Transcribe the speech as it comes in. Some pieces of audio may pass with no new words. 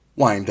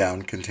Wind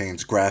Down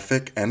contains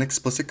graphic and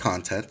explicit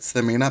contents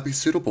that may not be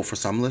suitable for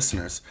some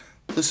listeners.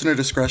 Listener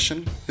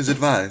discretion is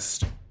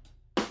advised.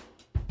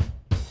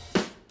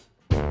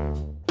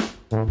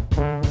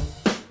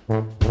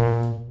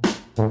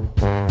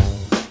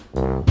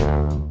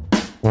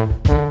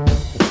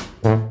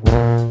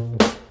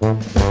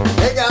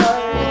 Hey guys!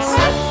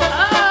 What's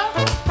up?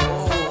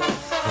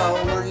 Oh, how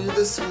are you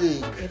this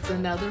week? It's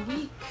another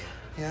week.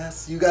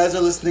 Yes, you guys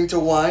are listening to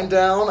Wind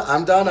Down.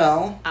 I'm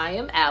Donnell. I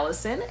am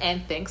Allison,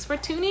 and thanks for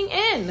tuning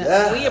in.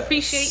 Yes. We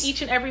appreciate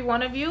each and every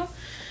one of you.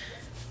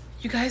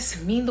 You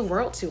guys mean the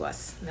world to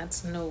us.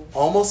 That's no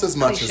Almost as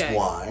much cliche. as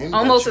wine.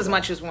 Almost but as you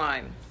much as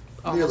wine.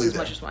 Almost Nearly as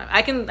there. much as wine.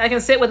 I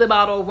can sit with a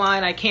bottle of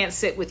wine. I can't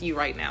sit with you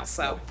right now.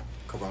 So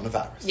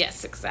Coronavirus.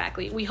 yes,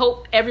 exactly. We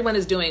hope everyone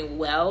is doing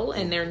well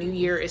and their new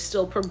year is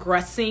still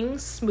progressing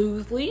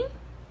smoothly.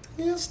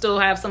 Yeah. Still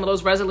have some of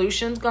those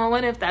resolutions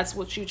going if that's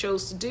what you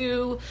chose to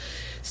do.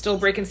 Still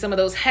breaking some of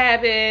those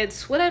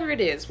habits, whatever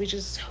it is. We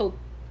just hope,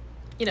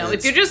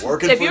 It's if you're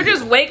working for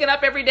just you. waking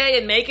up every day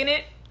and making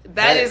it,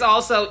 that Hey. is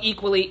also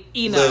equally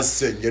enough.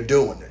 Listen, you're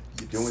doing it.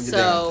 You're doing your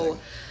damn thing.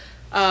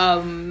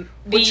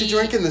 What you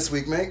drinking this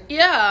week, mate?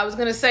 Yeah, I was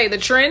gonna say the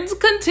trends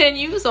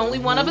continues. Only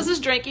one of us is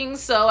drinking,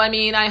 so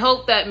I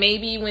hope that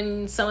maybe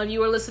when some of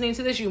you are listening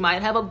to this, you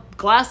might have a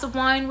glass of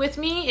wine with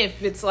me.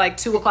 If it's like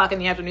 2:00 in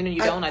the afternoon and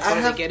you don't, I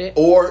totally get it.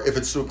 Or if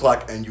it's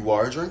 2:00 and you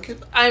are drinking,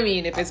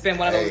 If it's been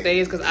one of those Hey,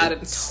 days, because I've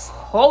it's-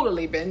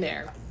 totally been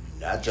there.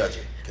 not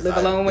judging. 'Cause Live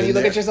I've alone when been you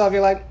look there. at yourself,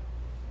 you're like,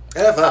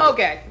 F up.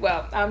 okay,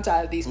 well, I'm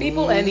tired of these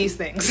people and these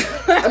things.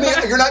 I mean,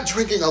 you're not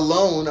drinking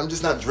alone. I'm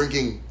just not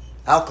drinking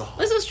alcohol.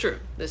 This is true.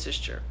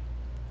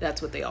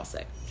 That's what they all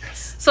say.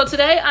 Yes. So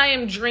today I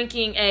am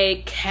drinking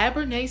a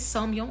Cabernet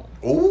Sauvignon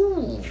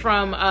Ooh.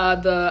 from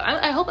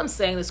I hope I'm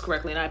saying this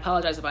correctly, and I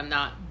apologize if I'm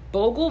not,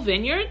 Bogle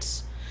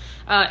Vineyards.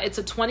 It's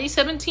a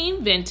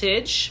 2017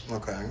 vintage.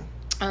 Okay.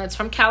 It's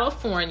from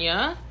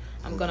California.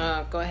 I'm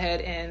gonna go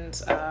ahead and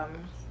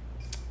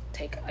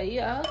take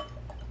a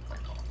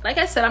like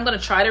I said, I'm gonna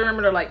try to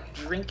remember to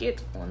drink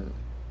it on.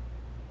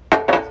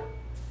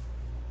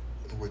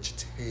 What you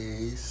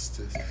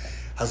taste?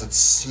 How's it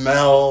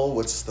smell?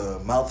 What's the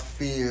mouth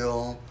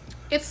feel?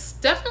 It's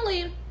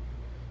definitely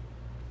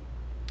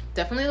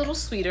a little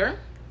sweeter.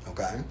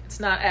 Okay. It's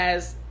not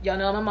as, y'all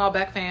know I'm a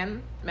Malbec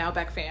fan.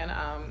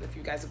 If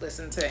you guys have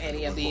listened to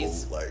any of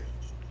these. Like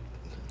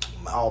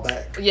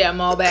Malbec. Yeah,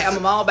 Malbec. I'm a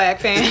Malbec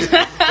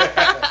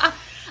fan.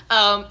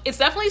 It's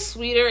definitely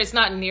sweeter. It's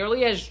not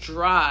nearly as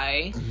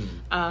dry.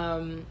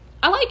 Mm-hmm.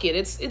 I like it.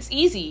 It's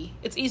easy.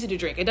 It's easy to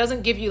drink. It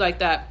doesn't give you like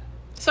that.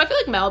 So I feel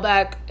like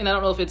Malbec, and I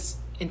don't know if it's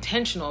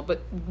intentional,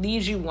 but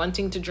leaves you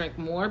wanting to drink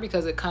more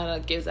because it kind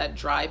of gives that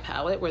dry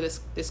palate where this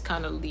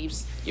kind of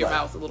leaves your Right.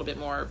 mouth a little bit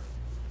more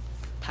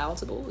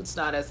palatable. It's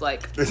not as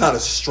It's not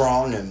as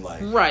strong and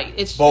right.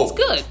 It's bold.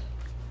 good.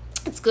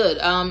 It's good.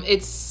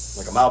 It's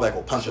like a Malbec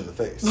will punch in the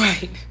face.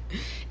 right.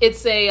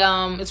 It's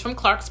it's from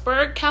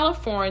Clarksburg,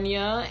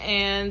 California,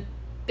 and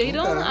they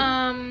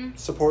don't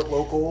Support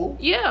local.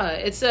 yeah,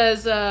 it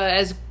says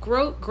as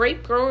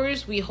grape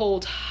growers, we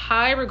hold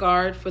high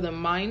regard for the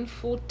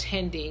mindful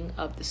tending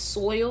of the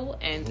soil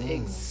and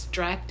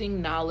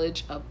extracting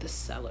knowledge of the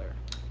cellar.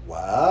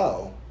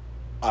 Wow.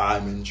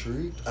 I'm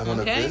intrigued. I want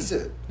to Okay.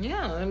 visit.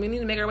 Yeah, and we need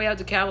to make our way out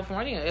to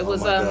California. It Oh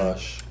was my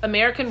gosh.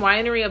 American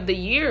Winery of the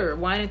Year,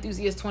 Wine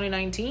Enthusiast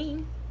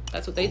 2019.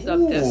 That's what they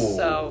dubbed this. Ooh.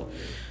 So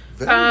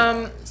Very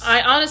nice.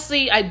 I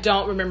honestly, I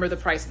don't remember the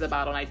price of the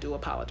bottle, and I do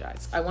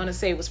apologize. I want to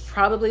say it was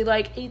probably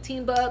like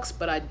 $18,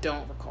 but I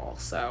don't recall.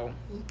 So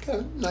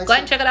Okay. Nice. go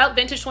ahead and check it out.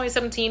 Vintage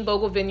 2017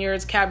 Bogle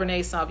Vineyards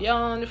Cabernet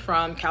Sauvignon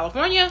from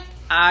California.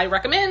 I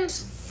recommend.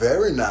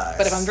 Very nice.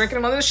 But if I'm drinking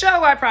them on the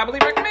show, I probably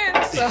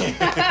recommend. So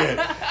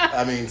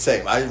I mean,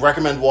 same. I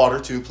recommend water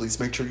too. Please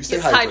make sure you stay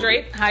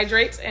hydrated.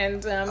 hydrate,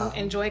 and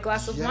enjoy a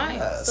glass of wine.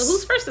 yes. So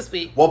who's first this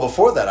week? Well,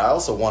 before that, I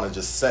also want to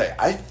just say,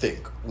 I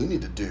think we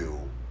need to do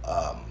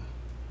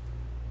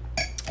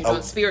You're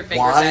doing spirit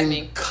fingers at wine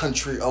me.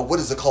 country. Oh, what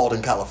is it called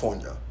in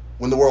California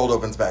when the world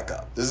opens back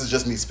up? This is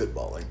just me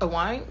spitballing. A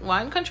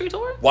wine country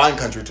tour? Wine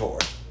country tour.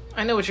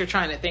 I know what you're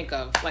trying to think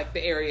of, like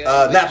the area.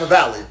 Napa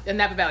Valley. The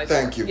Napa Valley tour.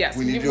 Thank you. Yes.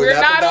 We need to do a we're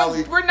Napa not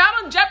Valley. we're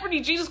not on Jeopardy.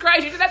 Jesus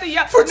Christ, you did that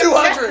For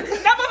 200.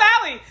 Napa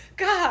Valley.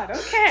 God,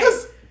 okay.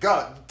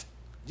 God,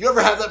 you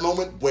ever have that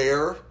moment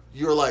where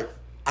you're like,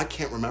 I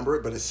can't remember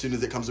it, but as soon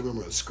as it comes to me, I'm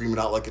going to scream it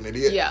out like an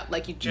idiot? Yeah,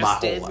 like you My just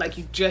whole did. life. Like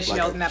you just Like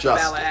yelled I Napa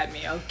just Valley did. at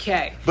me.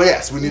 Okay. But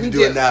yes, we need to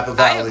do a Napa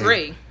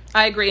Valley.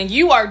 I agree. And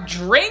you are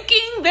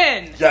drinking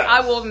then. Yes.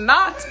 I will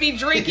not be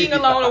drinking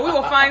alone, or we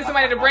will find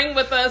somebody to bring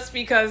with us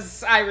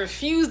because I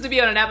refuse to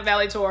be on a Napa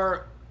Valley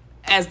tour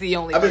as the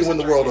only person when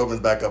the world drinking. opens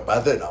back up, by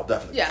then I'll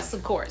definitely. Yes,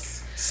 of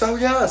course. So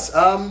yes,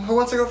 who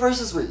wants to go first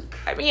this week?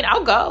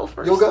 I'll go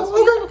first. You'll go? this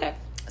week. Okay.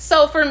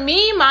 So for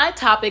me, my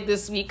topic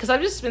this week, because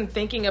I've just been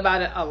thinking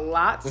about it a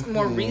lot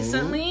more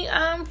recently,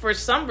 for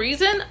some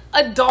reason,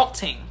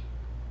 adulting.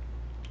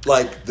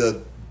 Like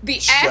the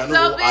act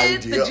of it,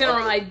 idea the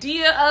general of it.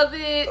 idea of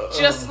it,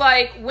 just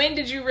like when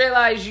did you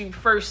realize you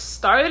first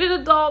started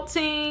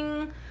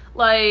adulting?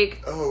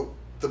 Like, Oh,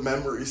 the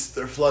memories,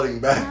 they're flooding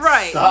back.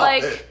 Right. Stop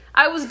like, it.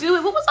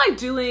 what was I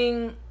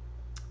doing?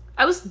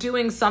 I was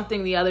doing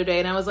something the other day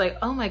and I was like,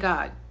 oh my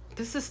God,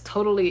 this is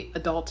totally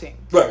adulting.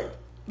 Right.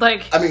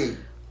 Like, I mean,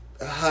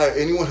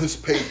 anyone who's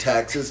paid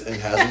taxes and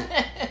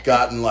hasn't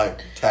gotten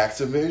like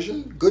tax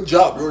evasion, good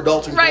job. You're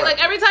adulting. right. correctly.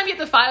 Like every time you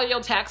have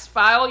to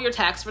file your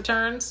tax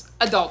returns,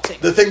 adulting.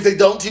 The things they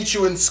don't teach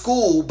you in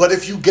school, but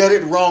if you get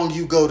it wrong,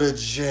 you go to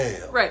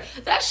jail. Right.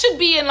 That should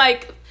be in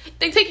like,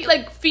 they take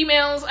like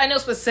females, I know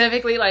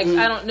specifically, like,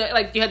 I don't know,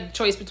 like you had the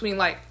choice between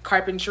like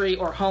carpentry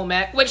or home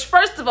ec, which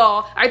first of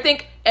all, I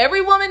think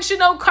every woman should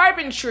know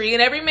carpentry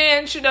and every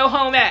man should know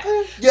home ec.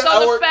 Yeah,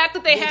 so the fact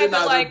that they had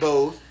to like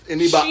both.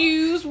 Anybody,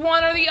 choose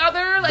one or the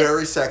other, like,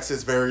 very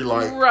sexist, very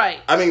like, right.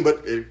 I mean,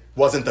 but it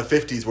wasn't the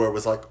 50s where it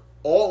was like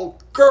all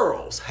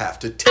girls have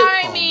to take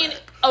home ec.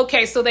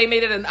 Okay, so they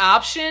made it an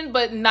option,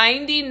 but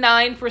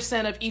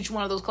 99% of each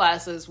one of those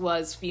classes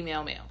was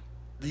female male.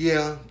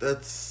 Yeah,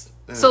 that's...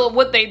 So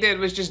what they did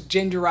was just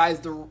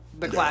genderize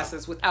the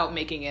classes without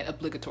making it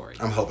obligatory.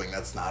 I'm hoping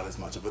that's not as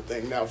much of a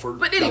thing now for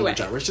But anyway, younger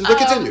generations. But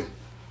continue.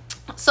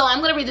 So I'm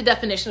going to read the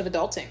definition of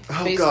adulting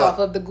based God. off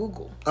of the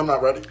Google. I'm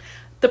not ready.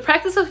 The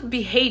practice of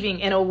behaving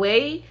in a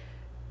way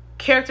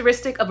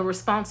characteristic of a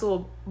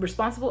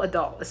responsible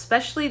adult,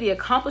 especially the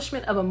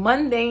accomplishment of a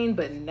mundane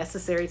but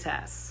necessary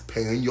task.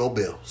 Paying your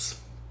bills.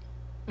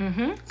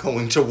 Mm-hmm.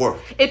 Going to work.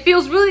 It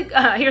feels really...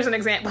 here's an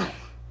example.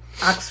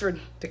 Oxford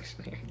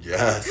Dictionary.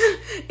 Yes.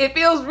 It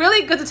feels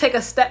really good to take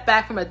a step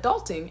back from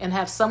adulting and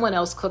have someone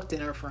else cook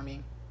dinner for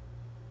me.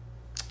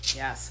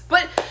 Yes.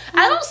 But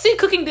I don't see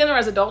cooking dinner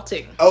as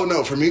adulting. Oh,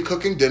 no. For me,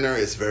 cooking dinner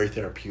is very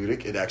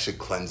therapeutic. It actually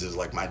cleanses,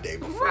 like, my day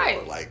before.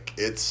 Right. Like,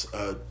 it's...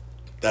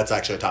 that's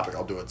actually a topic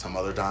I'll do at some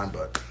other time,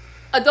 but...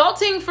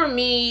 Adulting for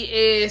me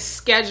is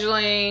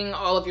scheduling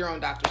all of your own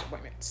doctor's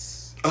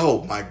appointments.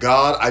 Oh, my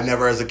God. I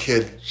never, as a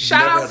kid...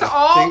 Shout out to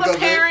all the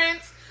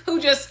parents who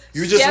just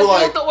scheduled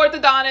like, the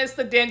orthodontist,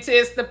 the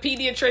dentist, the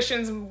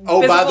pediatrician's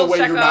oh, by the way,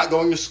 checkup. you're not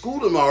going to school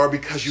tomorrow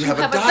because you have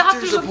a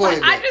doctor's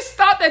appointment. I just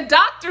thought the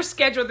doctor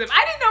scheduled them.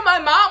 I didn't know my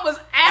mom was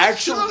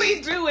actually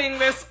doing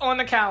this on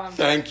the calendar.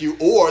 Thank you.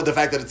 Or the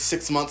fact that it's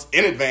 6 months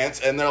in advance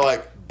and they're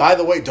like, by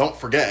the way, don't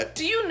forget.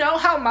 Do you know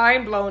how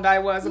mind blown I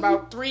was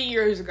about 3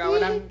 years ago?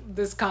 And I'm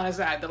this kind of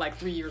sad that like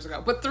 3 years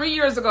ago. But 3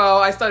 years ago,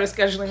 I started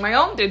scheduling my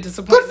own dentist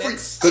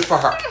appointments. Good for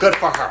her. Good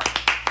for her.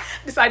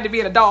 Decided to be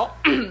an adult.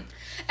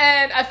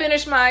 And I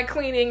finished my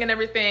cleaning and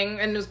everything,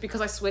 and it was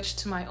because I switched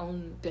to my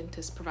own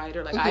dentist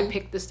provider. Like, I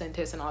picked this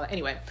dentist and all that.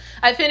 Anyway,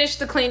 they finished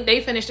the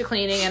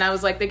cleaning, and I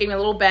was like, they gave me a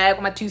little bag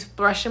with my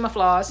toothbrush and my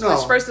floss.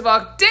 Which, first of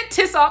all,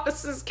 dentist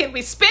offices, can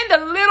we spend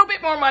a little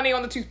bit more money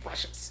on the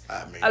toothbrushes?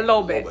 I mean, a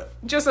little bit.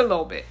 Just a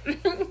little bit.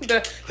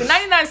 the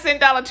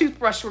 99-cent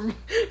toothbrush from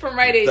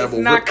Rite Aid is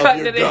not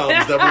cutting it in.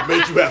 That would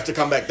make you have to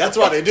come back. That's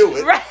why they do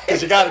it. Right.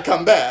 Because you got to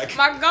come back.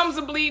 My gums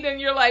are bleeding,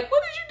 and you're like,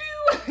 what did you do?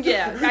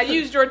 Yeah, I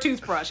used your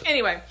toothbrush.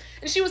 Anyway,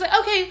 and she was like,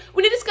 okay,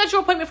 we need to schedule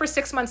an appointment for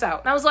 6 months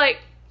out. And I was like,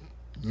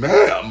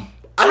 ma'am,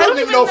 I don't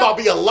even know if I'll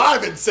be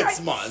alive in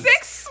 6 months.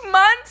 6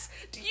 months?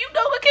 Do you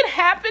know what can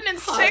happen in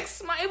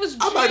 6 months? It was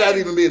June. I might not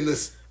even be in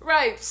this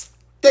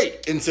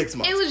state in 6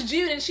 months. It was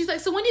June, and she's like,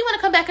 so when do you want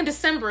to come back in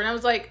December? And I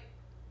was like,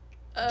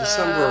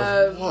 December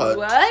of what?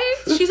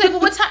 What? She's like,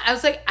 well, what time? I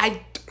was like,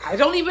 I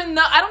don't even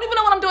know. I don't even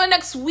know what I'm doing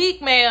next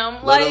week,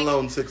 ma'am. Let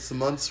alone 6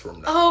 months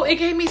from now. Oh, it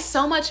gave me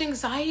so much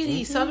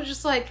anxiety. So I was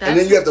just like, and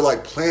then you have to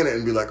like plan it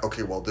and be like,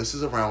 okay, well, this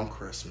is around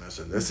Christmas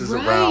and this is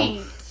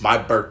around my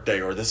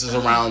birthday or this is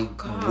around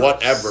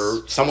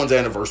whatever, someone's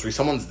anniversary,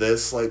 someone's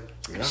this, like,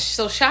 yeah.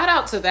 So shout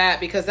out to that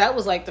because that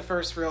was like the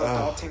first real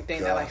adulting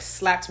thing that like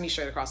slapped me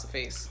straight across the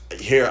face.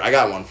 Here, I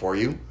got one for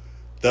you.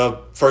 The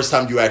first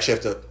time you actually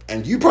have to,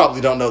 and you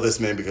probably don't know this,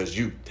 man, because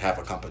you have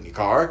a company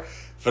car.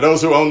 For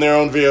those who own their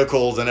own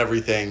vehicles and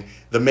everything,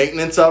 the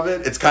maintenance of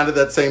it, it's kind of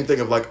that same thing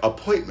of like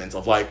appointments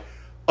of like,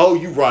 oh,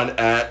 you run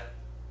at,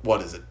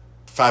 what is it?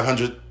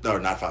 500, or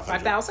not 500.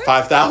 5,000?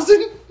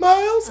 5,000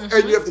 miles? Mm-hmm.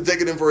 And you have to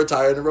take it in for a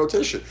tire and a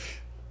rotation.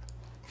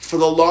 For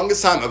the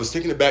longest time, I was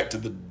taking it back to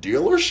the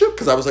dealership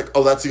because I was like,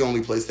 oh, that's the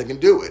only place they can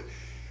do it.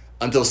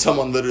 Until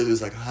someone literally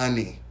was like,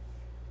 honey,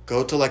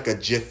 go to like a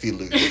Jiffy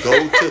Lube.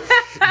 Go to,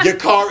 your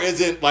car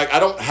isn't like, I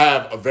don't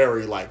have a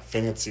very like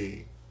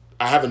fancy,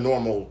 I have a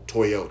normal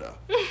Toyota,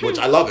 which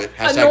I love it.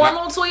 A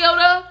normal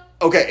Toyota?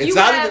 Okay, it's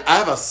not even, I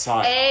have a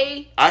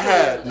Scion. I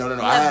had, no.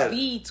 I had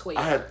the Toyota.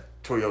 I had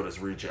Toyota's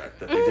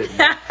reject that they didn't,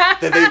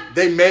 that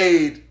they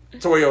made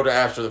Toyota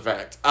after the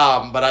fact.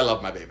 But I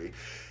love my baby.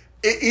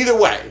 Either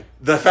way,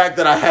 the fact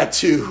that I had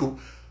to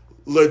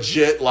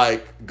legit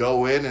like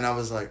go in and I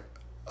was like,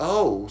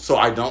 oh, so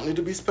I don't need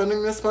to be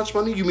spending this much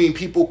money? You mean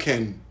people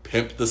can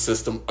pimp the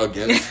system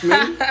against me?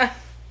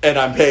 And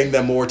I'm paying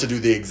them more to do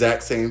the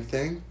exact same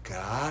thing?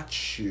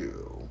 Got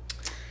you.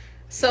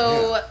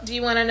 So, do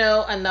you want to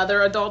know another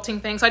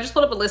adulting thing? So, I just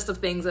put up a list of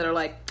things that are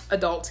like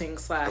adulting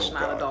 /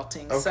 not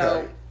adulting. Okay.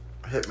 So,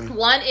 Hit me.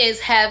 One is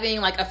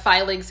having like a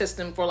filing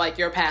system for like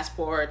your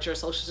passport, your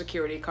social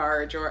security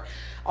card, your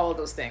all of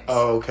those things.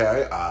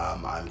 Okay,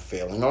 I'm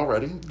failing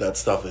already. That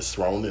stuff is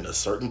thrown in a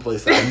certain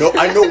place. That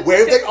I know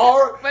where they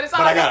are, but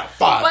I gotta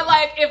find. But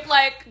like, if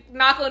like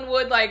knock on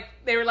wood, like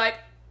they were like,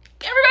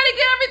 everybody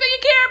get everything you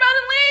care about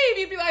and leave,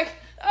 you'd be like,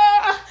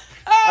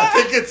 I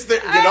think it's the.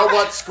 You know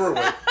what? Screw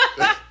it.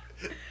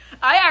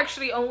 I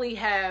actually only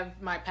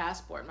have my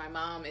passport. My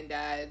mom and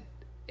dad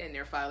in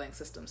their filing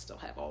system still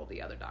have all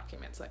the other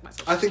documents, like my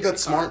social I think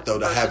that's smart, though,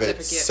 to have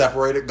it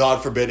separated.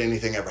 God forbid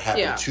anything ever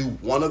happened to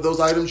one of those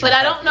items. But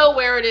I don't know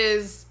where it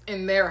is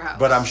in their house.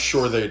 But I'm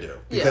sure they do.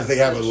 Because they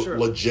have a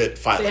legit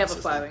filing system. They have a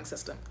filing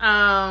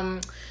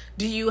system.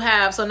 Do you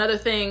have... So another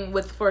thing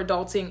for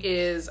adulting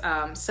is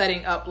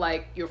setting up,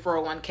 like, your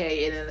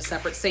 401k and in a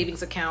separate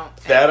savings account.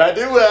 That I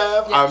do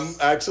have. Yes. I'm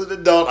actually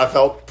an adult. I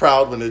felt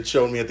proud when it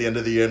showed me at the end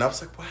of the year. And I was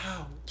like,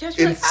 wow.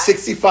 In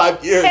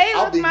 65 years,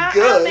 I'll be good.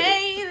 I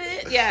made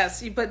it.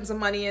 Yes, you putting some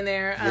money in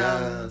there.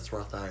 Yes,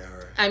 Roth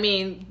IRA. I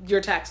mean,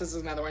 your taxes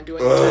is another one.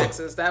 Doing your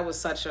taxes. That was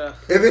such a...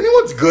 If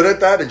anyone's good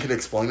at that and can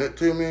explain it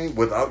to me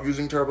without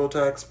using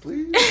TurboTax,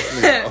 please let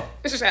me know.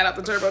 Shout out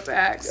to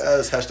TurboTax.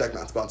 Yes, hashtag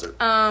not sponsored.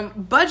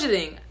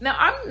 Budgeting. Now,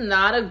 I'm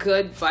not a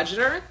good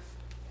budgeter.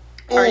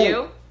 Are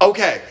you?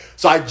 Okay,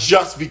 so I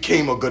just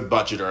became a good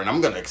budgeter, and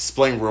I'm going to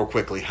explain real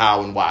quickly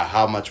how and why,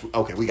 how much...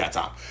 Okay, we got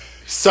time.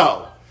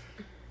 So...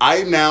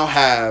 I now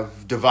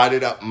have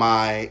divided up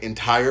my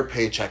entire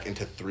paycheck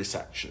into 3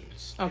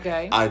 sections.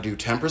 Okay. I do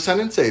 10%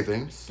 in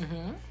savings,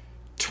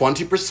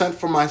 20%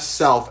 for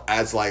myself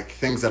as like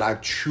things that I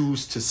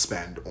choose to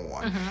spend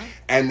on,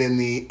 and then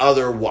the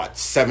other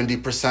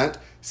 70%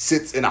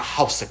 sits in a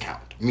house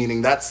account,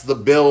 meaning that's the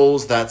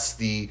bills, that's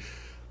the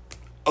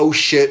oh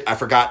shit, I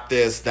forgot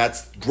this,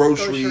 that's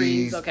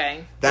groceries.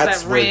 Okay.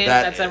 That's rent, where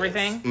that that's is.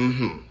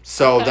 Everything.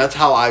 So that's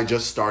how I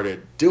just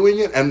started doing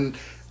it, and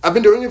I've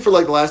been doing it for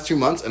like the last 2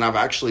 months, and I've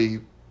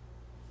actually,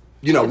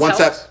 once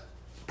that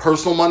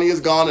personal money is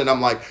gone, and I'm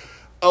like,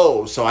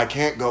 oh, so I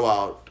can't go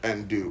out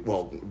and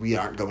we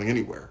aren't going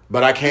anywhere,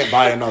 but I can't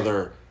buy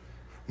another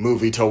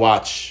movie to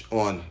watch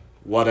on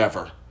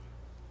whatever.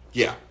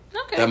 Yeah.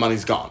 Okay. That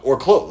money's gone. Or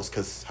clothes,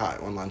 because,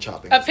 online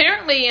shopping.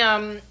 Apparently,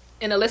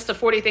 in a list of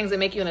 40 things that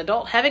make you an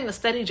adult, having a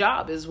steady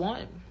job is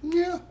one.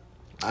 Yeah.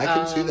 I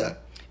can see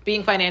that.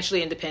 Being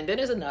financially independent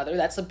is another.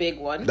 That's a big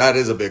one. That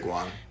is a big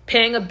one.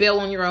 Paying a bill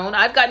on your own.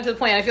 I've gotten to the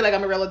point I feel like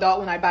I'm a real adult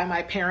when I buy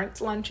my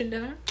parents lunch and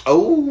dinner.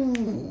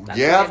 Oh,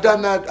 yeah, I've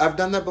done that. I've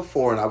done that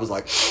before, and I was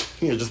like,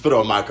 just put it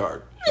on my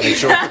card. Make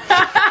sure.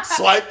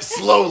 Swipe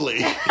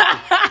slowly.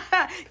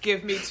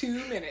 Give me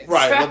 2 minutes.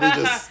 Right, let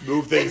me just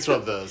move things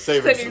from the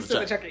savings to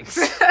the checkings.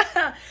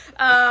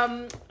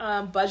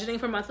 Budgeting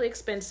for monthly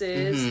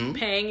expenses,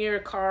 paying your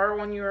car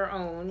on your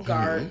own,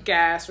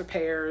 gas,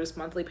 repairs,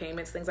 monthly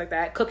payments, things like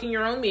that. Cooking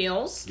your own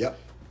meals. Yep.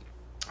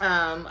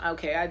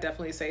 Okay, I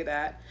definitely say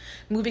that.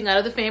 Moving out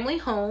of the family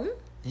home.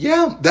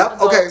 Yeah,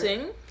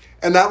 okay.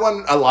 And that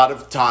one, a lot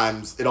of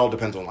times, it all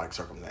depends on like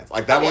circumstance.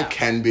 Like that one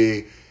can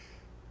be,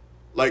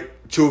 like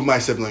 2 of my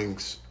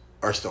siblings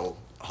are still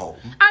home.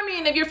 I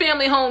mean, if your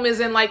family home is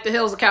in like the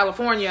hills of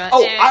California.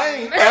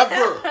 I ain't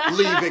ever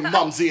leaving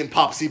Mumsy and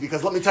Popsy,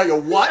 because let me tell you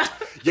what,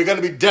 you're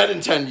going to be dead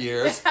in 10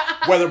 years,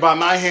 whether by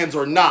my hands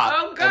or not.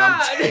 Oh,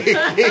 God. And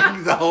I'm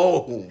taking the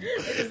home.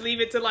 Just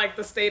leave it to like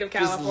the state of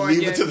California. Just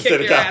leave it to the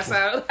state of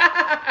California.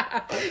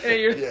 Ass out.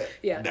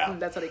 And no.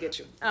 That's how they get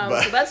you.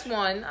 So that's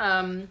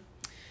one.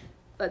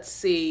 Let's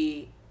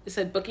see. It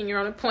said booking your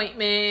own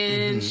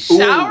appointment,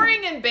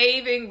 showering and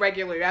bathing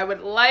regularly. I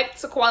would like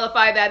to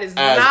qualify that as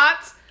not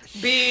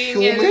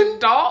being an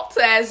adult,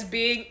 as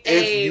being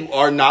if you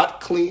are not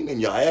clean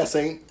and your ass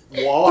ain't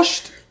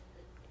washed,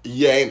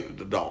 you ain't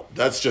an adult.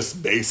 That's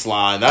just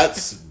baseline.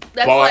 That's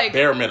like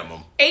bare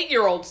minimum.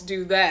 8-year-olds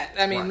do that.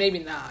 I mean, maybe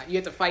not. You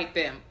have to fight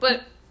them.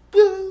 But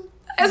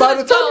as by an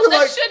the time adult, you're that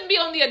like shouldn't be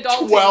on the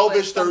adult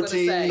 12-ish,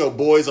 13,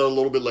 boys are a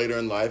little bit later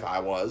in life. I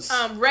was.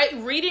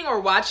 Reading or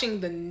watching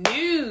the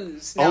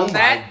news. Now,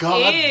 that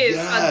is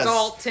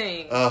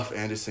adulting.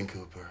 Anderson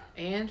Cooper.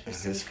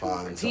 Anderson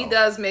Cooper. He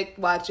does make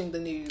watching the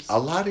news a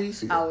lot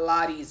easier.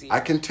 I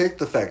can take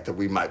the fact that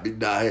we might be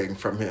dying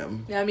from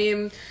him. I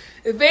mean,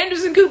 if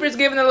Anderson Cooper's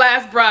giving the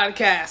last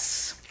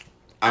broadcast,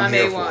 I'm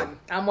A1.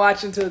 I'm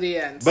watching till the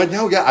end. But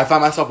no, I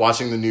find myself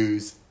watching the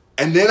news,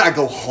 and then I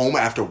go home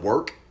after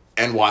work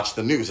and watch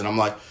the news, and I'm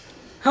like,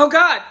 oh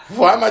God,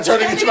 why am I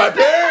turning into my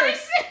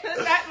parents?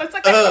 That looks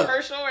like a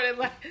commercial where they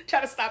like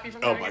try to stop you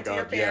from turning into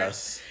your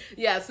parents.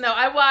 Yes. No,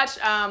 I watch.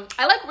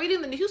 I like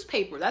reading the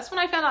newspaper. That's when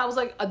I found out I was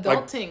like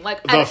adulting,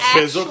 like the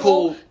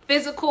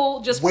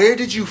physical. Just where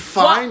did you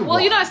find? Well,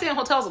 I stay in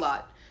hotels a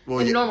lot. In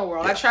the normal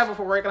world, I travel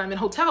for work and I'm in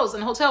hotels,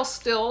 and hotels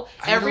still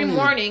every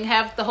morning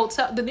have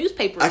the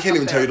newspapers. I can't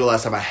even tell you the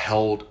last time I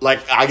held,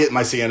 like, I get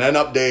my CNN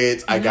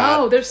updates. I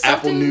got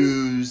Apple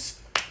News.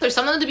 There's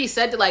something to be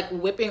said to like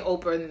whipping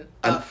open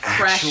a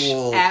fresh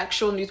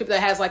actual newspaper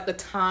that has like the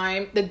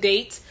time, the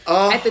date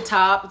at the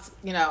top. It's,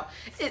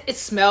 it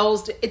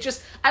smells. It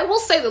just. I will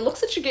say the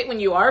looks that you get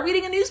when you are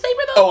reading a newspaper.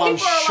 Though, I'm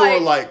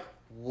sure. Like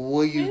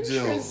what are you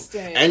doing?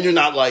 Interesting. And you're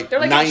not like They're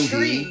like 90.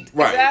 intrigued.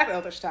 Right. Exactly.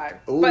 Oh, there's time.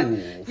 Ooh.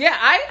 But yeah,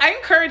 I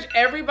encourage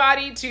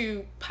everybody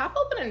to pop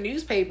open a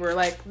newspaper.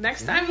 Like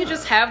next time you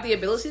just have the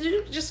ability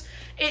to just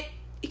it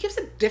gives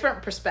a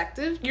different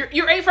perspective.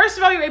 You're first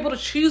of all, you're able to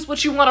choose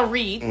what you want to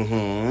read.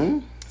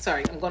 Mm-hmm.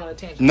 Sorry, I'm going on a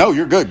tangent. No,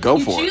 you're good. Go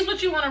for You it. choose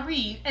what you want to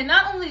read, and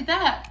not only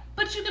that,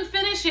 but you can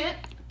finish it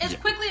as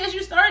quickly as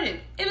you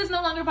started. It is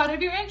no longer part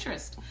of your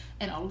interest.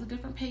 And all of the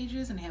different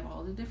pages, and they have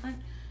all the different,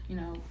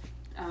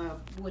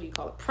 what do you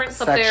call it? Prints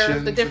up there.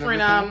 Sections The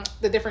different and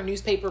the different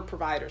newspaper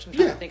providers. I'm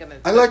trying to think of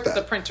I like that.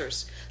 the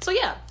printers. So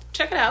yeah,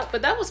 check it out.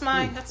 But that's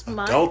my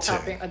adulting.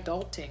 topic.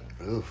 Adulting.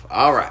 Oof.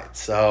 All right.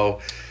 So,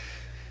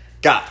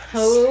 guys.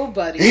 Oh,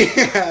 buddy.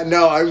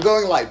 No, I'm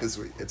going light this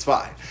week. It's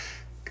fine.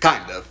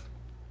 Kind of.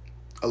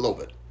 A little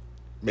bit.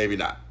 Maybe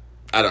not.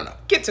 I don't know.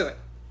 Get to it.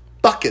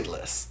 Bucket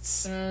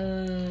lists.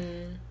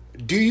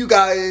 Do you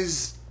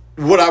guys...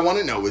 What I want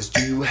to know is,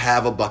 do you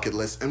have a bucket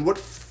list? And what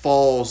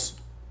falls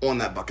on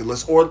that bucket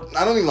list? Or,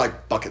 I don't even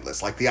like bucket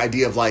list. Like, the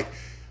idea of, like,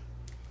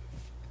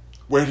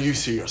 where do you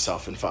see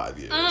yourself in 5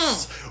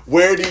 years?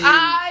 Where do you...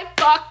 I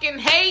fucking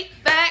hate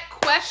that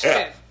question.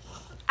 Yeah.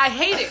 I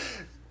hate it.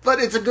 But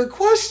it's a good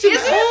question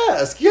Is to it?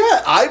 ask.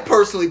 Yeah, I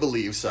personally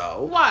believe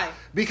so. Why?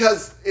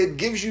 Because it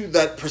gives you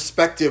that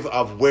perspective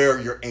of where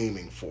you're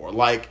aiming for.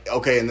 Like,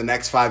 okay, in the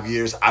next 5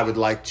 years, I would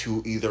like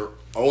to either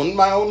own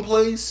my own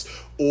place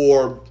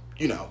or,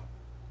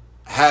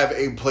 have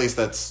a place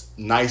that's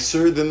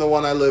nicer than the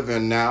one I live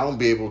in now,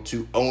 be able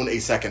to own a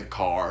second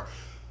car,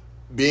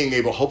 being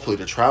able, hopefully,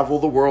 to travel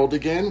the world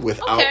again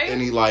without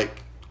any,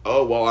 like,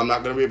 oh, well, I'm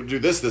not going to be able to do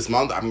this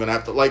month. I'm going to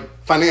have to, like,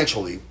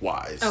 financially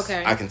wise.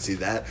 Okay. I can see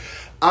that.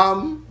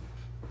 And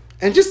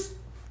just,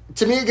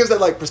 to me, it gives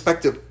that, like,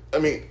 perspective. I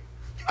mean,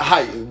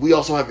 we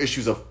also have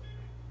issues of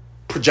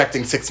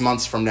projecting 6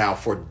 months from now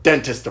for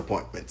dentist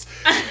appointments.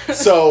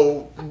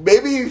 So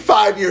maybe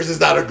 5 years is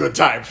not a good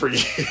time for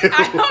you.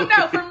 I don't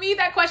know. For me,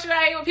 that question,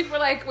 when people are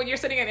like, when you're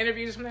sitting in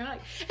interviews or something, they're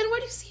like, and where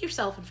do you see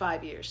yourself in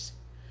 5 years?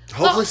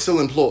 Hopefully still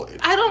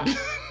employed. I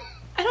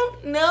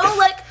don't know.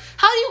 Like,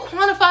 how do you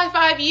quantify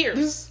 5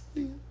 years?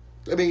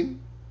 I mean,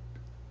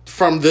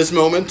 from this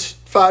moment,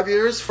 5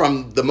 years.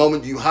 From the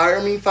moment you hire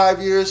me,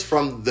 5 years.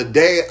 From the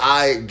day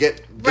I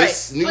get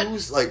this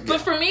news. But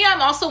for me,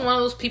 I'm also one of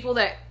those people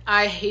that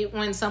I hate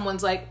when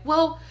someone's like,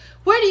 well,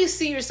 where do you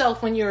see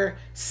yourself when you're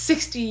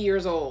 60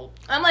 years old?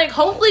 I'm like,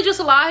 hopefully just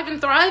alive and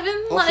thriving.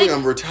 Hopefully like,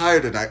 I'm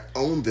retired and I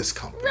own this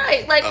company.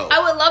 Right. Like,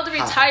 I would love to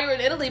retire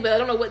in Italy, but I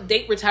don't know what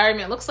date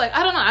retirement looks like.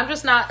 I don't know. I'm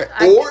just not...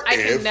 I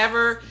can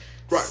never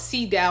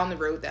see down the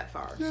road that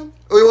far. Yeah.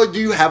 Like, do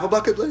you have a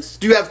bucket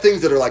list? Do you have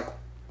things that are like,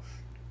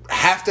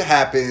 have to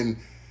happen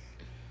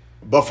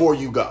before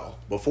you go?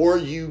 Before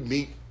you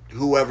meet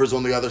whoever's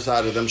on the other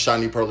side of them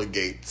shiny pearly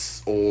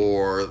gates,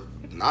 or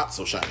not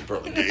so shiny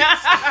pearly gates?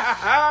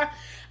 I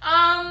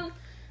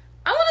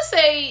want to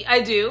say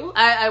I do.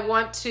 I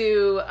want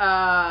to.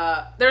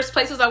 There's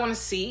places I want to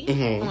see.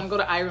 I want to go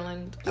to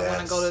Ireland. Yes. I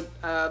want to go to.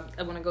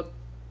 I want to go.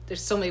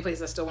 There's so many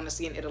places I still want to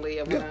see in Italy.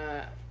 I want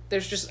to.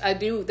 There's just I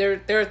do.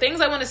 There are things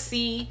I want to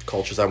see.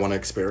 Cultures I want to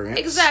experience.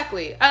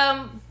 Exactly.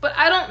 But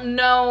I don't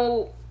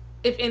know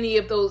if any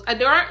of those.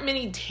 There aren't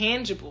many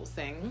tangible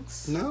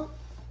things. No.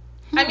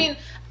 I mean,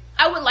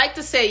 I would like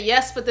to say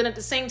yes, but then at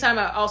the same time,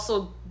 I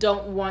also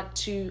don't want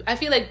to... I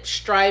feel like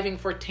striving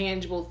for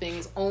tangible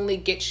things only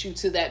gets you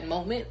to that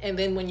moment, and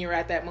then when you're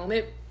at that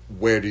moment...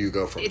 Where do you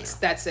go from there?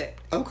 That's it.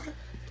 Okay.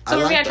 So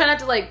for me, I try not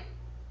to, like,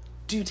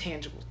 do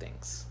tangible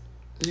things.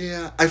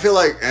 Yeah. I feel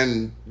like,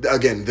 and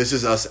again, this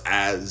is us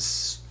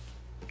as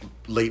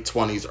late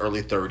 20s,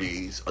 early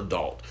 30s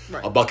adult.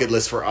 Right. A bucket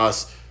list for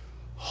us,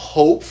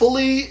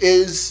 hopefully,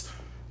 is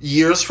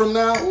years from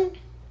now.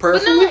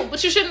 Perfectly. But no,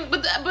 but you shouldn't.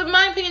 But in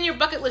my opinion, your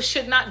bucket list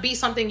should not be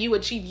something you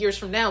achieve years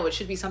from now. It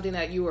should be something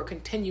that you are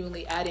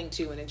continually adding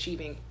to and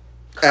achieving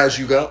as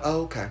you go.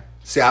 Oh, okay.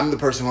 See, I'm the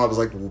person who I was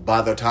like, well,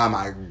 by the time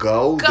I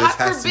go, God this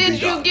has forbid to be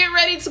done. you get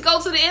ready to go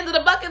to the end of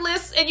the bucket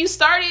list and you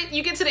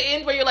get to the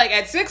end where you're like,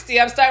 at 60,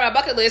 I'm starting my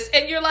bucket list,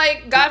 and you're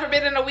like, God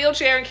forbid, in a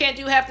wheelchair and can't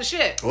do half the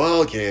shit.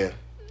 Well, yeah.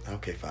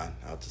 Okay, fine.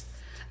 I'll just.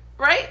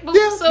 Right? But,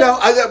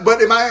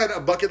 but in my head, a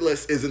bucket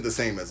list isn't the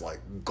same as,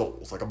 like,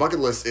 goals. Like, a bucket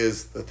list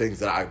is the things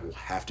that I will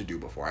have to do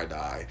before I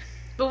die.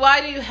 But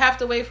why do you have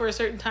to wait for a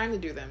certain time to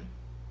do them?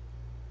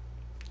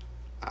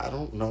 I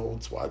don't know.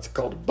 That's why it's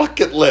called a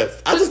bucket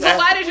list. But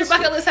why does your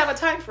bucket list have a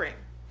time frame?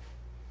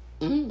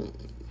 I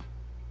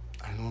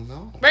don't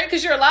know. Right?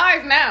 Because you're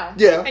alive now.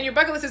 Yeah. And your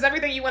bucket list is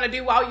everything you want to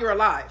do while you're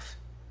alive.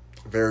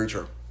 Very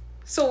true.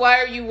 So why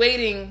are you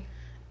waiting...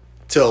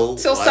 Till like,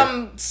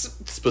 some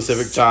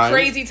specific time,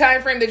 crazy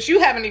time frame that you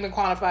haven't even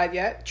quantified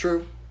yet.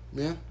 True,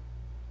 yeah.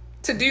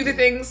 To do the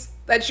things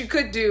that you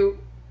could do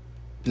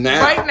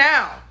right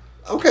now.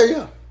 Okay,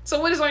 yeah. So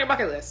what is on your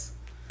bucket list?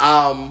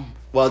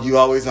 Well, you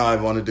always know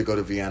I've wanted to go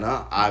to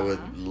Vienna. I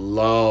would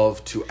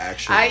love to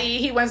actually. I.e.,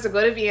 he wants to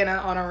go to Vienna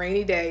on a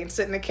rainy day and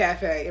sit in a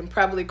cafe and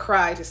probably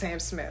cry to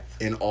Sam Smith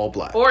in all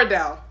black or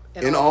Adele.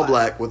 in all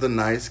black with a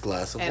nice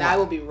glass of wine. And I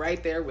will be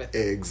right there with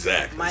you.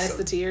 Exactly. Minus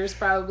the tears,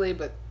 probably,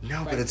 but no,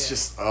 right but it's there.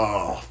 just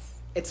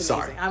It's amazing.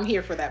 sorry. I'm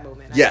here for that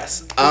moment.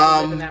 Yes.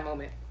 I live in that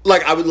moment.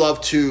 Like, I would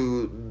love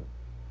to.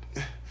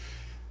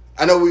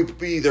 I know we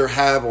either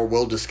have or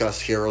will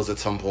discuss heroes at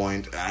some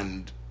point,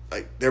 and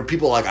like there are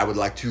people like I would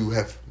like to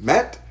have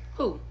met.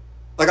 Who?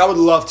 Like, I would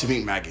love to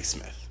meet Maggie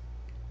Smith.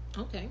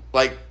 Okay.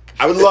 Like,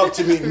 I would love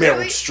to meet Meryl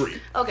Really? Streep.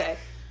 Okay.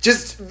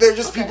 They're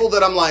just people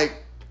that I'm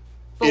like,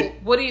 But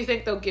what do you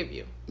think they'll give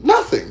you?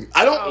 nothing.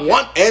 I don't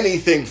want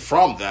anything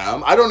from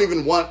them. I don't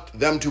even want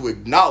them to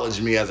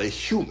acknowledge me as a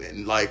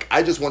human. Like,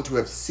 I just want to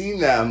have seen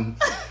them,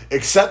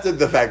 accepted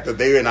the fact that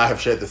they and I have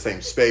shared the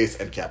same space,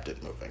 and kept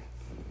it moving.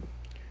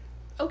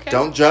 Okay.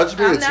 Don't judge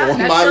me. I'm It's not. on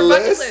That's my your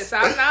bucket list. list.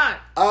 I'm not.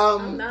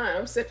 I'm not.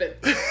 I'm sipping.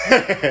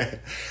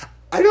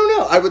 I don't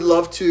know. I would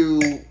love to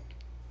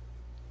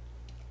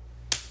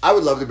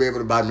be able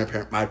to buy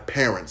my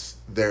parents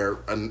their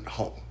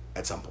home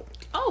at some point.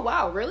 Oh,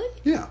 wow. Really?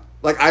 Yeah.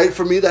 Like,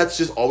 for me, that's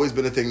just always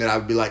been a thing that I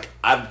would be like,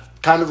 I've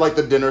kind of like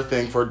the dinner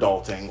thing for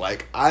adulting.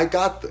 Like, I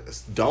got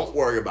this. Don't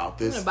worry about I'm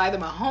this. going to buy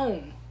them a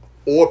home.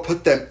 Or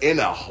put them in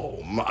a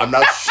home. I'm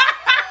not sure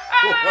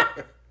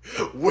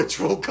which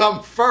will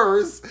come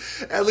first.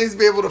 At least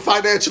be able to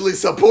financially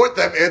support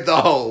them in the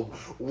home.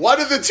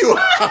 One of the two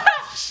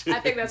options.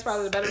 I think that's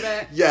probably the better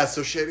bet. Yeah,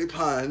 so shady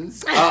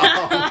puns. Like,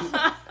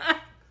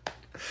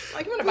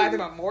 you want to buy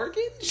them a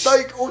mortgage?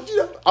 Like, or,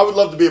 I would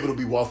love to be able to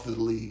be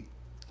wealthily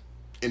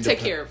independent. Take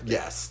care of them.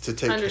 Yes, to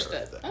take Understood.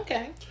 care of them.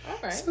 Okay. All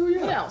right. So,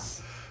 yeah. What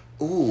else?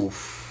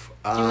 Oof.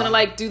 Do you want to,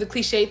 like, do the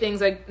cliche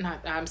things like,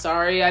 I'm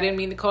sorry, I didn't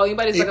mean to call you,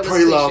 but it's Eat, like a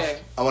pray, cliche.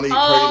 love. I want to eat, pray,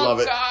 love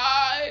it.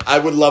 God. I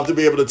would love to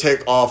be able to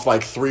take off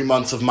like 3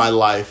 months of my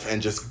life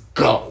and just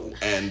go.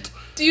 And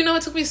do you know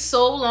it took me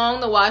so long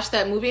to watch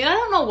that movie? And I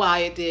don't know why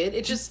it did.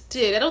 It just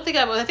did. I think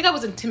I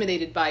was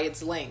intimidated by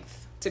its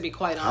length, to be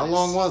quite honest. how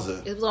long was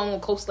it? It was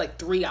almost close to like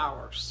 3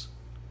 hours.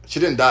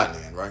 She didn't die in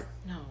the end, right?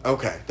 No.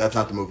 Okay, that's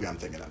not the movie I'm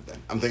thinking of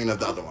then. I'm thinking of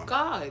the other one.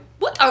 God.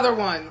 What other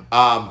one?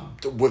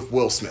 With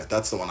Will Smith.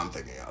 That's the one I'm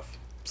thinking of.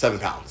 7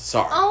 pounds.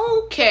 Sorry.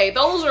 Okay,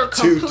 those are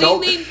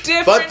completely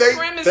different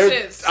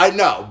premises. I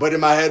know, but in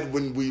my head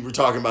when we were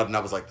talking about it, and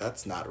I was like,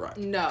 that's not right.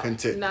 No,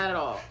 Continue. not at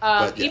all.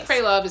 But Eat, yes.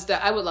 Pray, Love is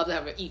that. I would love to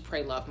have an Eat,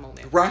 Pray, Love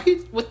moment.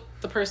 Right? With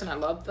the person I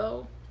love,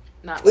 though.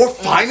 Not Or like,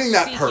 finding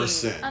that seeking.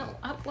 person.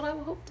 I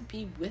would hope to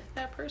be with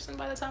that person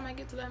by the time I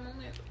get to that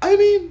moment. I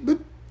mean, but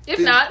If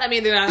not, I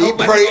mean, then I Eat, hope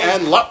I Pray, can go-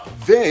 and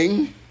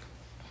Loving.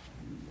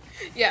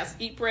 Yes,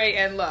 Eat, Pray,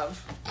 and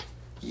Love.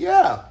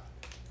 Yeah.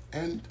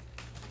 And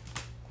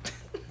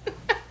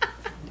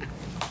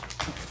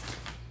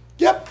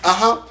yep,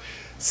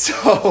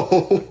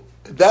 so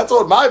that's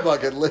on my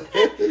bucket list.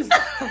 Is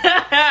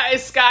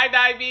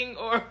skydiving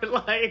or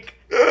like...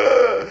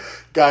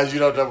 Guys, you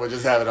don't know what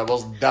just happened. I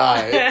almost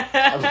died.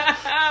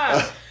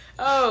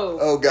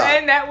 Oh God.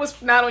 And that was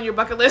not on your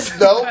bucket list.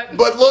 No,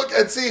 but look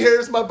and see,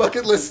 here's my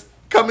bucket list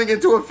coming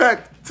into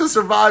effect to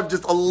survive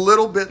just a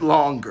little bit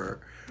longer.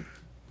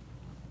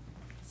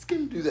 Let's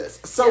get do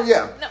this. So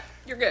yeah. No,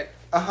 you're good.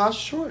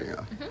 Sure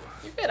yeah.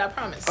 You're good, I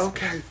promise.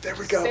 Okay, there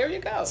we go. There you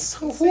go.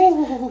 So,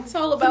 It's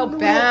all about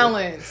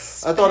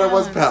balance. I thought I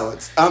was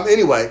balanced.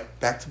 Anyway,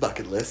 back to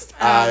bucket list.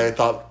 I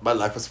thought my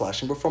life was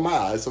flashing before my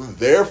eyes, so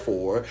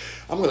therefore,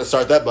 I'm going to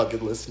start that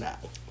bucket list now.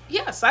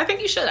 Yes, I think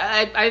you should.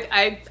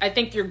 I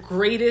think your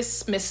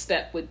greatest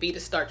misstep would be to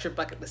start your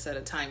bucket list at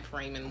a time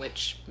frame in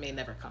which may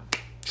never come.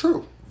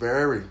 True.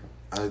 Very.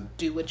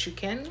 Do what you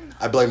can.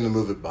 I blame the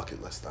movie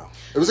bucket list, though.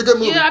 It was a good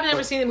movie. Yeah, I've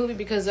never seen the movie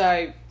because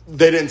they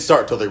didn't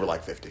start till they were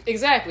like 50.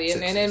 Exactly,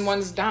 and then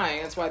one's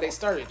dying. That's why they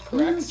started,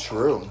 correct?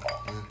 True.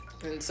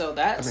 And so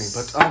that's... I mean,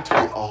 but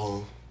aren't we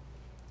all...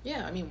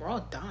 Yeah, I mean, we're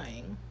all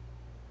dying.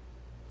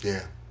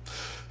 Yeah.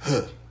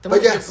 The But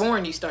moment yes. you're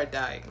born, you start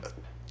dying.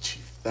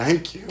 Gee,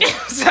 thank you.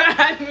 So,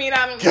 I mean,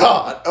 I don't know.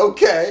 God.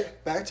 Okay.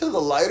 Back to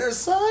the lighter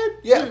side?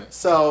 Yeah.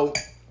 So...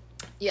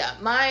 Yeah,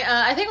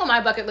 I think on my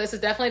bucket list is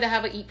definitely to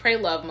have an Eat, Pray,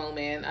 Love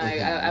moment.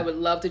 I would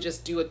love to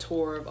just do a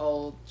tour of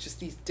all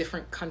just these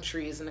different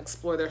countries and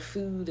explore their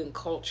food and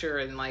culture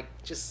and like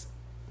just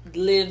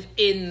live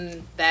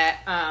in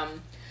that. I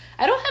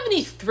don't have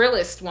any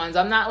Thrillist ones.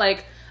 I'm not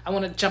like I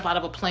want to jump out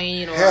of a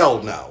plane or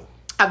Hell no.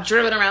 I've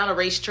driven around a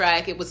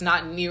racetrack. It was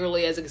not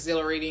nearly as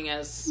exhilarating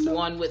as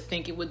one would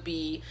think it would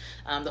be.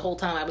 The whole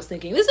time I was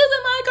thinking, this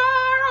isn't my car.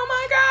 Oh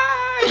my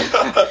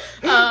God.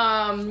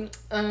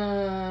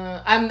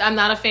 I'm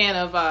not a fan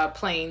of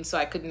planes, so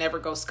I could never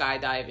go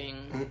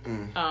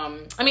skydiving.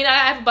 I mean, I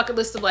have a bucket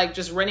list of like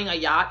just renting a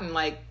yacht and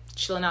like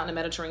chilling out in the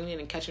Mediterranean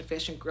and catching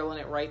fish and grilling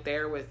it right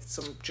there with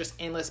some just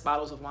endless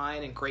bottles of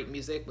wine and great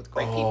music with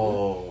great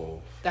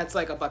people. That's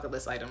like a bucket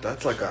list item.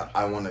 That's like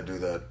I want to do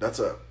that. That's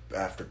a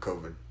after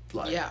COVID.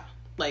 Like, yeah.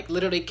 Like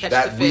literally catch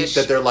that the fish. week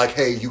that they're like,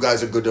 hey, you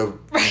guys are good to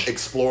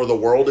explore the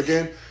world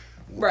again.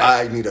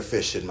 Right. I need a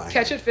fish in my hand.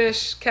 Catch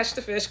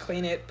the fish,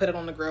 clean it, put it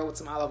on the grill with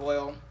some olive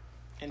oil,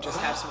 and just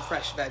have some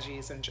fresh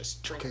veggies and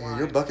just drink wine.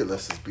 Your bucket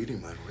list is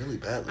beating mine really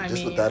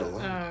badly, with that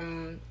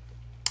alone.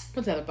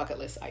 What's that a bucket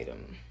list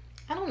item?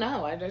 I don't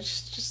know. I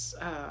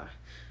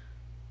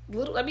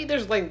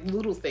there's like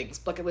little things.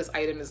 Bucket list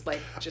item is like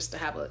just to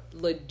have a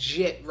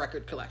legit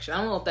record collection. I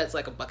don't know if that's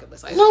like a bucket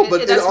list item. No,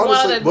 but that's honestly,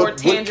 one of the more what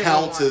tangible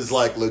counts ones. as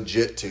like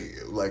legit to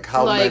you? Like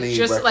how like many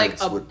just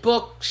records like a would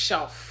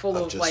bookshelf full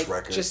of just like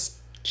records?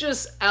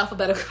 just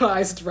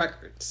alphabeticalized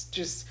records.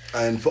 Just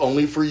and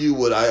only for you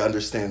would I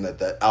understand that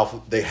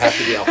they have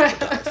to be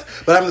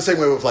alphabetized. But I'm the same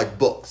way with like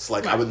books.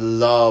 Like I would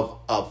love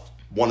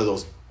one of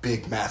those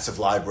big massive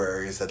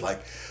libraries that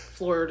like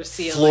floor to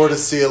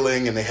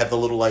ceiling, and they have the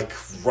little like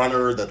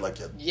runner that like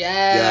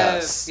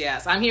yes.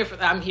 I'm here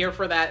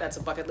for that. That's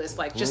a bucket list.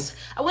 Like just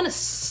I want a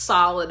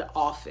solid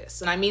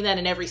office, and I mean that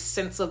in every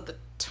sense of the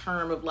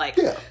term of like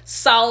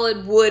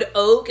solid wood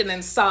oak, and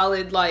then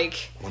solid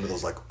like one of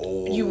those like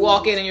old. You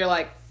walk in and you're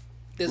like,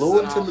 this is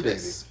an intimidating.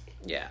 office.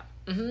 Yeah.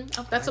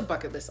 Oh, that's a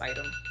bucket list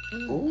item.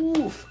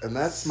 Oof, and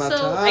that's my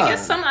time. I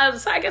guess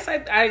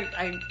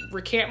I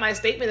recant my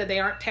statement that they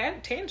aren't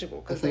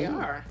tangible because they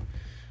are.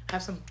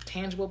 Have some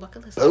tangible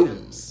bucket list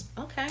items.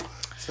 Okay.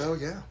 So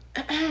yeah.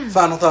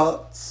 Final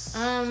thoughts.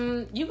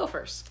 You go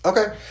first.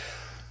 Okay.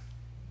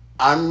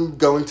 I'm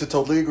going to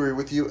totally agree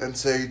with you and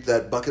say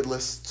that bucket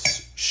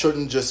lists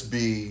shouldn't just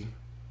be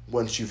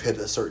once you've hit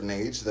a certain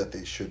age, that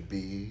they should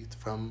be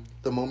from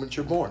the moment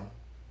you're born.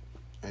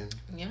 And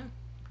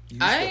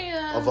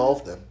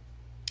evolve them.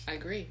 I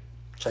agree.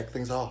 Check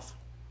things off.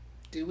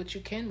 Do what you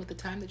can with the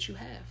time that you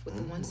have, with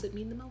the ones that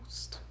mean the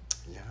most.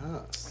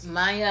 Yes.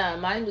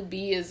 Mine would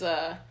be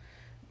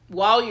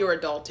while you're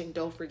adulting,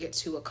 don't forget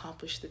to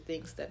accomplish the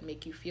things that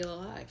make you feel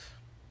alive.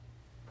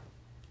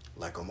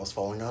 Like almost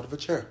falling out of a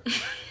chair.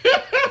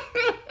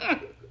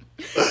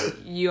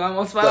 You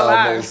almost felt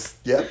alive.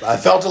 Yep, I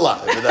felt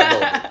alive in that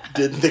moment.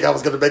 Didn't think I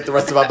was going to make the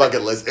rest of my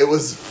bucket list. It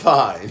was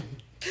fine.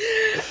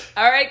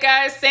 All right,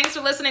 guys. Thanks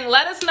for listening.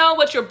 Let us know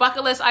what your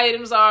bucket list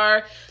items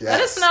are. Yes.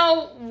 Let us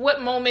know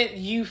what moment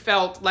you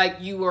felt like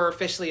you were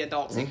officially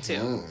adulting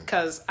too.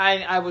 Because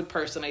I would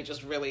personally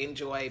just really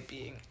enjoy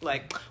being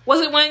like,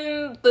 was it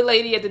when the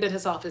lady at the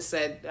dentist's office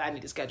said, I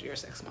need to schedule your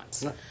 6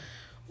 months? No.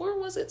 Or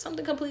was it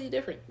something completely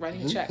different?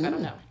 Writing a check? I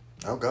don't know.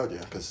 Oh, God, yeah.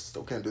 Because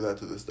still can't do that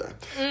to this day.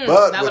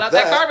 But not without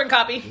that carbon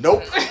copy.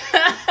 Nope.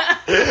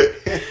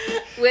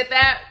 With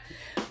that,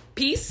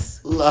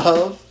 peace.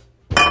 Love.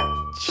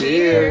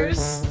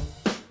 Cheers.